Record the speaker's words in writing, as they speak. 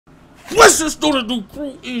What's the Snordatdude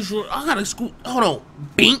crew is your... I gotta scoot. Hold on.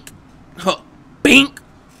 Bink. Huh. Bink.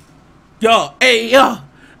 Yo. Hey, yo.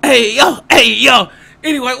 Hey, yo. Hey, yo.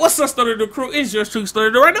 Anyway, what's up, Snordatdude crew? It's your true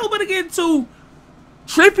Snordatdude. Right now, we're gonna get into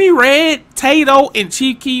Trippie, Red, Tadoe, and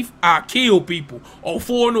Keef. I kill people. On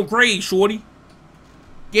 4 in the grade, shorty.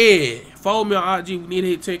 Yeah. Follow me on IG. We need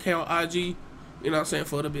to hit 10K on IG. You know what I'm saying?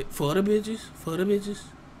 For the bitches.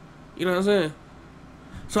 You know what I'm saying?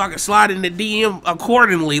 So I can slide in the DM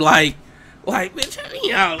accordingly, like, bitch, help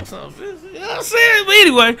me out or something. You know what I'm saying? But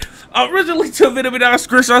anyway, originally to a video without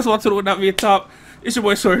screenshots, so I told it would not be a top. It's your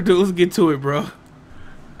boy Snordatdude. Let's get to it, bro.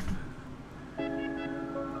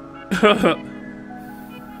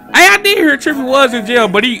 Hey, I did hear Trippie was in jail,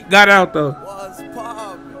 but he got out though. What's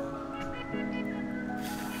poppin'?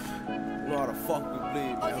 You know how the fuck we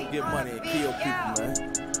bleed, man. We get money and kill people, man.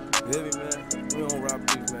 You hear me, man? We don't rob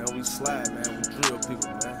people, man. We slide, man. We drill people,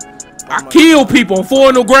 man. I kill people on 4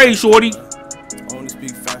 in the grade, shorty. I only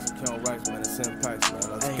speak facts and count rights, man. And send packs, man.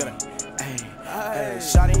 Let's get it. Hey,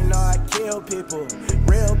 shawty know I kill people.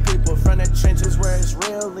 Real people from the trenches where it's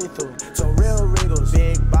real lethal. So real wriggles.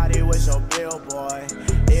 Big body with your bill, boy.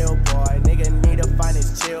 Ill boy. Nigga need to find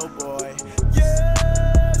his chill, boy.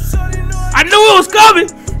 Yeah, shawty know I knew it was coming.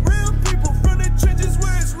 Real people from the trenches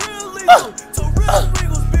where it's real lethal. So real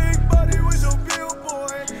wriggles. Big body with your bill,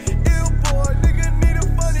 boy. Ill boy. Nigga need to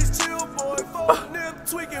find his chill, boy. Fuck them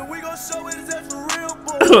tweaking. We gon' show his ass for real,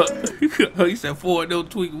 boy. He said 4 no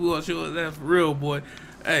tweaking. We gonna show his ass for real, boy.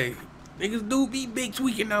 Hey, niggas do be big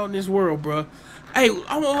tweaking out in this world, bro. Hey,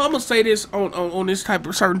 I'm gonna say this on this type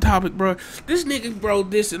of certain topic, bro. This nigga, bro,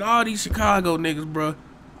 this and all these Chicago niggas, bro.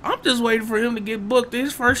 I'm just waiting for him to get booked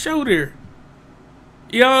his first show there.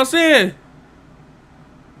 You know what I'm saying?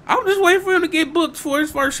 I'm just waiting for him to get booked for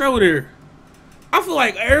his first show there. I feel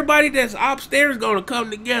like everybody that's upstairs gonna come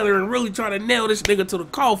together and really try to nail this nigga to the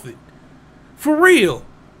coffin. For real.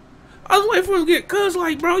 I was waiting for him to get, cause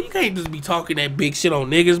like, bro, you can't just be talking that big shit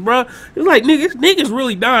on niggas, bro. It's like niggas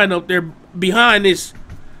really dying up there behind this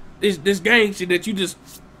gang shit that you just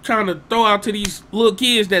trying to throw out to these little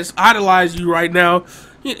kids that's idolize you right now.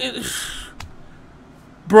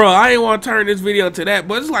 Bro, I ain't want to turn this video to that,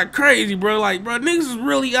 but it's like crazy, bro. Like, bro, niggas is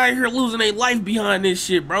really out here losing their life behind this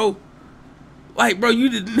shit, bro. Like, bro, you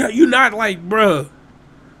not like, bro,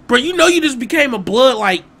 you know you just became a blood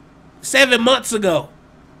like 7 months ago.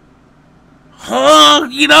 Huh?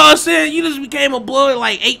 You know what I'm saying? You just became a blood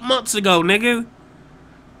like 8 months ago, nigga.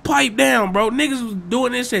 Pipe down, bro. Niggas was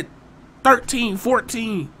doing this at 13,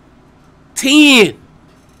 14, 10.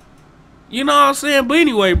 You know what I'm saying? But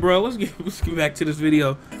anyway, bro, let's get back to this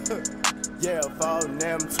video. Yeah, for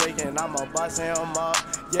them tweaking, I'ma bust him up.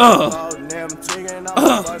 Yeah, for them tweaking,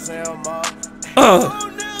 I'ma bust him up.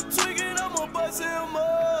 For them tweaking, I'ma bust him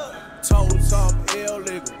up. Told something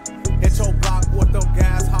illegal. Hit your block with them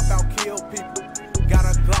guys, hop out, kill people. Got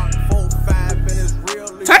a Glock 4-5 and it's real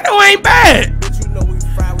legal. Tadoe ain't bad. Bitch, you know we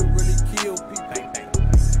fry, we really kill people.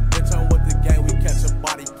 Bitch, I'm with the gang, we catch a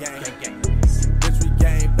body gang. Bitch, we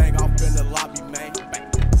gang bang off in the lobby, man.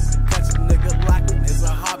 Catch a nigga lacking is a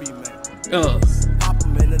hobby, man. Pop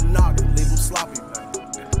him in the noggin, leave him sloppy, man.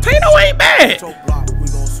 Tadoe ain't bad. Hit your block, we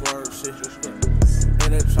gon' swerve shit.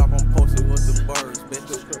 In the trap, I'm posted with the birds, bitch.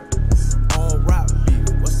 On rap beat,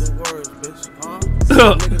 what's the words, bitch?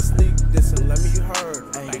 Huh? Nigga sneak this and let me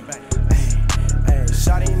heard. Hey,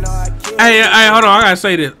 shawty know I kill. Hey, hold on, I gotta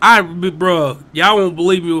say this. Bro, y'all won't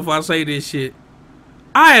believe me if I say this shit.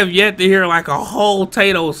 I have yet to hear like a whole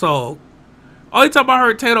Tadoe song. Only time I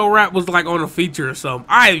heard Tadoe rap was like on a feature or something.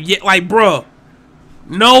 I have yet, like, bro,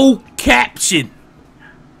 no caption.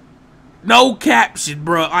 No caption,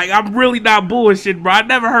 bro. Like, I'm really not bullshit, bro. I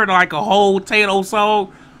never heard like a whole Tadoe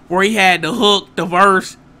song where he had the hook, the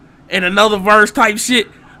verse, and another verse type shit.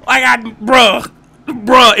 Like, bro,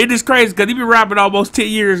 it is crazy because he been rapping almost 10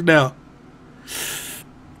 years now.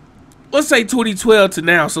 Let's say 2012 to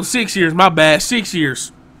now, so 6 years, my bad, 6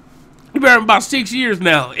 years. He been rapping about 6 years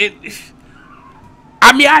now.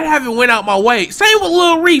 I mean, I haven't went out my way. Same with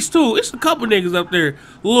Lil Reese, too. It's a couple niggas up there.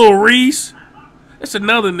 Lil Reese. It's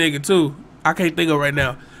another nigga, too. I can't think of right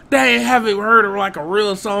now. They haven't heard of, like, a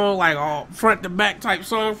real song, like a front-to-back type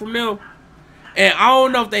song from them. And I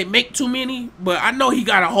don't know if they make too many, but I know he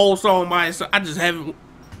got a whole song by himself. I just haven't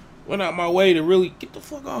went out my way to really get the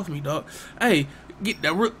fuck off me, dog. Hey, get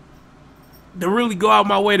to really go out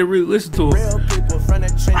my way to really listen to him. Real people from the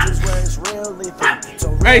trenches where it's real lethal.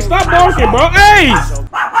 So hey, stop barking, bro. Hey,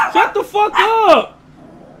 shut the fuck up.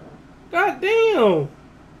 God damn.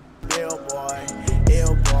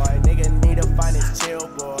 Ill boy, nigga need to find his chill,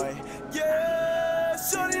 boy. Yeah,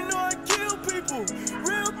 shawty know I kill people.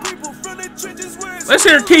 Real people from the Let's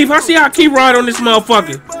hear Keef. I see how Keef ride on this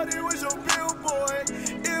motherfucker.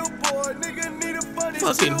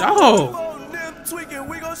 Fucking dog.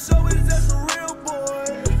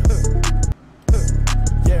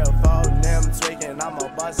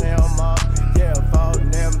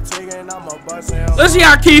 Let's see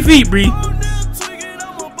how Keef eat, bree.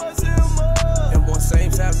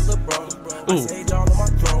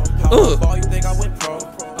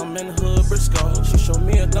 I'm in the hood, Briscoe. She showed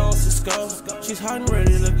me a dome Cisco. She's hot and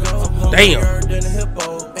ready to go. Damn.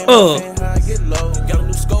 Get low. Got a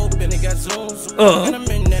new scope and it got zooms. And I'm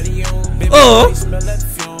in that smell that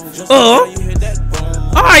fume. Just you hear that boom.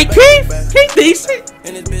 Alright, Keef. Keef decent.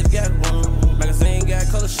 And this bitch got room. Magazine got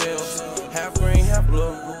color shells. Half green, half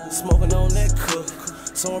blue. Smoking on that cook.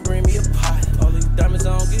 Someone bring me a pot. All these diamonds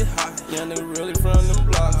I don't get hot. Yeah, nigga really from them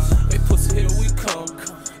blocks. They pussy here we come.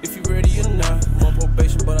 If you ready or not. I'm on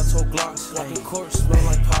probation, but I told Glocks. Walking court, smell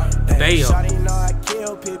like pot. Damn.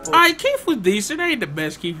 Alright, Keef was decent. They ain't the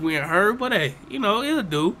best Keef we ain't heard, but hey, you know, it'll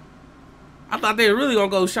do. I thought they were really gonna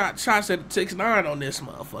go shots at 6ix9ine on this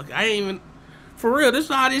motherfucker. I ain't even, for real, this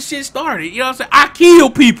is how this shit started. You know what I'm saying? I kill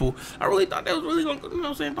people. I really thought they was really gonna, you know what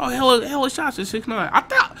I'm saying, throw hella shots at 6ix9ine.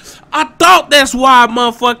 I thought that's why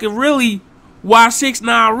motherfucking really, why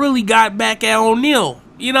 6ix9ine really got back at O'Neal.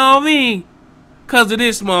 You know what I mean? Cause of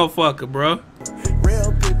this motherfucker, bro.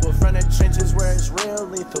 Real people from the trenches where it's real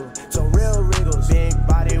lethal. So real wriggles, big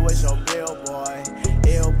body with your bill boy.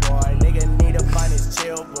 Ill boy, nigga need to find his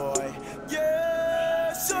chill boy.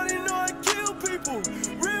 Yeah, shorty know I kill people.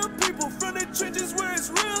 Real people from the trenches where it's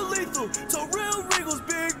real lethal. So real wriggles,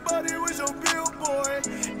 big body with your bill boy.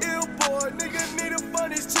 Ill boy, nigga need to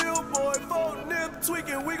find his chill boy. Phone nip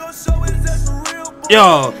tweaking, we gon' show his ass the real boy.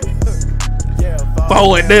 Yo.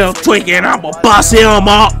 Forward nail tweaking, I'ma bust him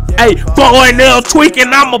up. Hey, forward nail tweaking,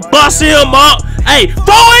 I'ma bust him up. Hey,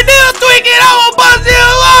 forward nail tweaking, I'ma bust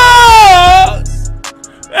him up.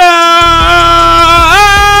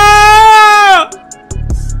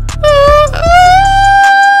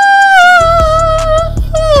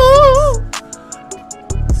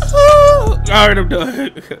 Alright, I'm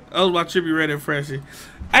done. That was my Trippie Red impression.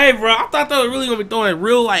 Hey, bro, I thought they were really gonna be throwing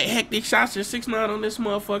real like hectic shots at 6ix9ine on this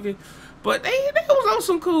motherfucker. But they was on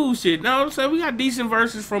some cool shit. You know what I'm saying? We got decent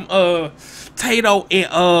verses from Tadoe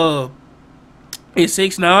and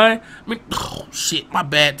 6ix9ine. I mean, oh shit, my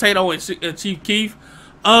bad. Tadoe and Chief Keef.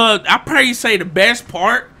 I probably say the best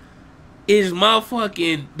part is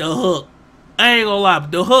motherfucking the hook. I ain't gonna lie,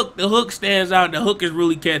 but the hook stands out. The hook is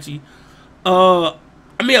really catchy. I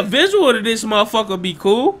mean, a visual to this motherfucker would be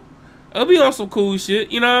cool. It'll be on some cool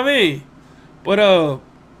shit, you know what I mean? But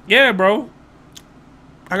yeah, bro.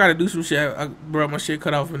 I gotta do some shit. Bro, my shit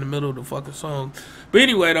cut off in the middle of the fucking song. But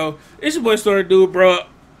anyway, though, it's your boy Snordatdude, bro.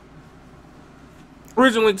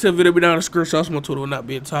 Original link to the video be down in the description. Also, my Twitter will not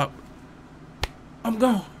be at top. I'm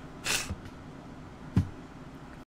gone.